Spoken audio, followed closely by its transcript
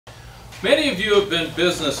Many of you have been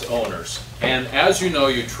business owners, and as you know,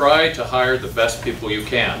 you try to hire the best people you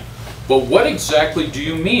can. But what exactly do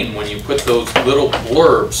you mean when you put those little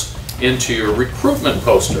blurbs into your recruitment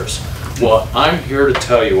posters? Well, I'm here to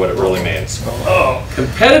tell you what it really means.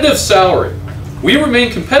 Competitive salary. We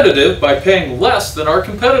remain competitive by paying less than our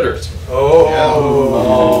competitors.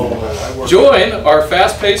 Join our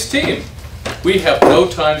fast-paced team. We have no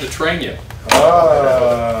time to train you.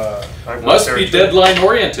 Must be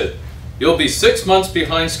deadline-oriented. You'll be 6 months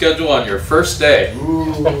behind schedule on your first day.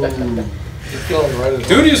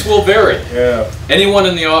 Duties will vary. Anyone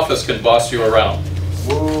in the office can boss you around.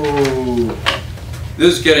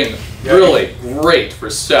 This is getting really great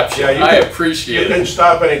reception. I appreciate it. You can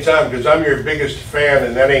stop anytime because I'm your biggest fan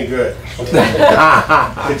and that ain't good.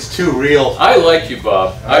 It's too real. I like you,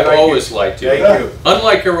 Bob. I've always liked you. Thank you.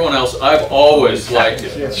 Unlike everyone else, I've always liked you.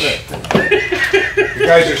 You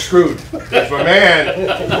guys are screwed. That's my man.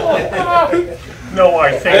 No,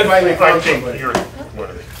 I think you're one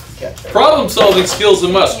of the... Problem-solving skills a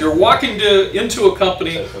must. You're walking into a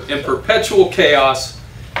company in perpetual chaos,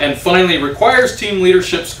 and finally requires team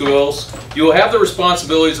leadership skills. You will have the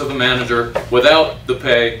responsibilities of a manager without the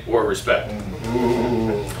pay or respect.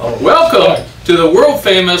 Welcome to the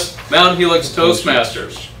world-famous Mount Helix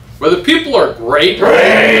Toastmasters, where the people are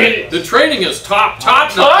great, the training is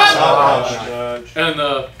top-notch, and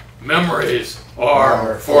the memories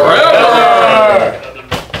are forever.